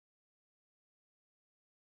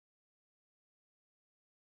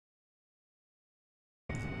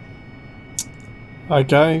Hi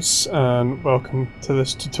guys, and welcome to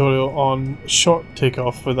this tutorial on short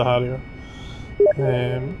takeoff with the Harrier.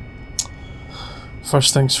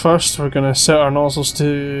 First things first, we're going to set our nozzles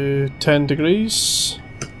to 10 degrees.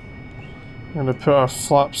 I'm going to put our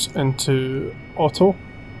flaps into auto.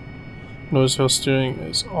 Nose wheel steering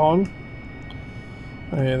is on.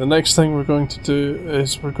 The next thing we're going to do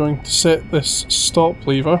is we're going to set this stop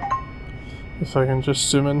lever. If I can just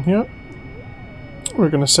zoom in here. We're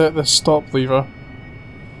going to set this stop lever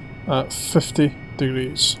at 50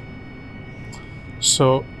 degrees.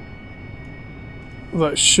 So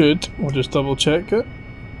that should, we'll just double check it.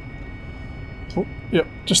 Oh, yep,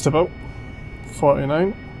 just about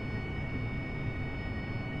 49.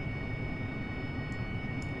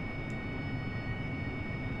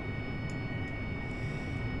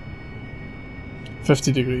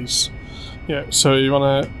 .50 Yeah, so you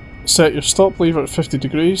want to set your stop lever at 50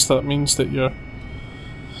 degrees. That means that your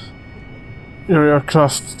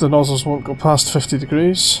aircraft, the nozzles won't go past 50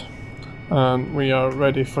 degrees, and we are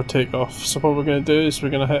ready for takeoff. So what we're going to do is we're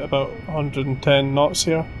going to hit about 110 knots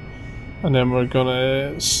here, and then we're going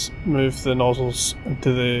to move the nozzles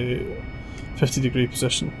into the 50 degree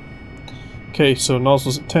position. Okay, so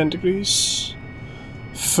nozzles at 10 degrees,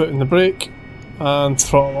 foot in the brake, and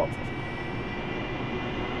throttle up.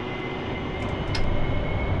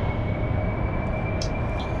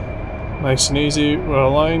 Nice and easy, we're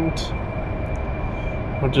aligned.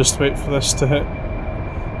 We'll just wait for this to hit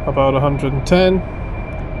about 110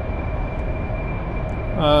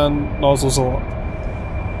 and nozzles are up.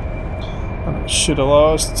 And it should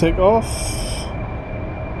allow us to take off.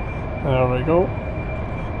 There we go.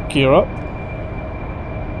 Gear up.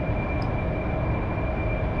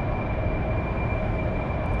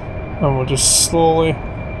 And we'll just slowly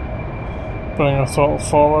bring our throttle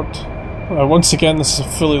forward. Once again, this is a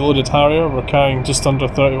fully loaded Harrier. We're carrying just under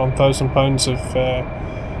 31,000 pounds of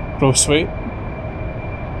gross weight.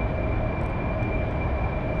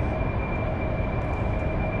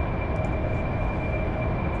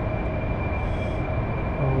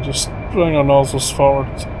 And we'll just bring our nozzles forward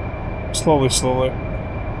slowly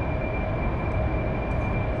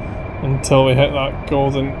until we hit that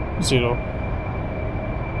golden zero.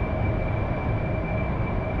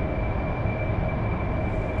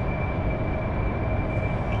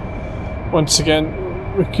 Once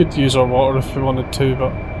again, we could use our water if we wanted to,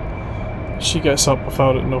 but she gets up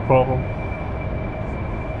without it, no problem.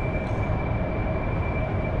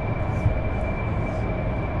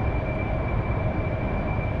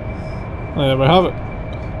 There we have it.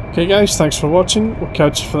 Okay guys, thanks for watching. We'll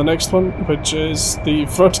catch you for the next one, which is the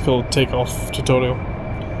vertical takeoff tutorial.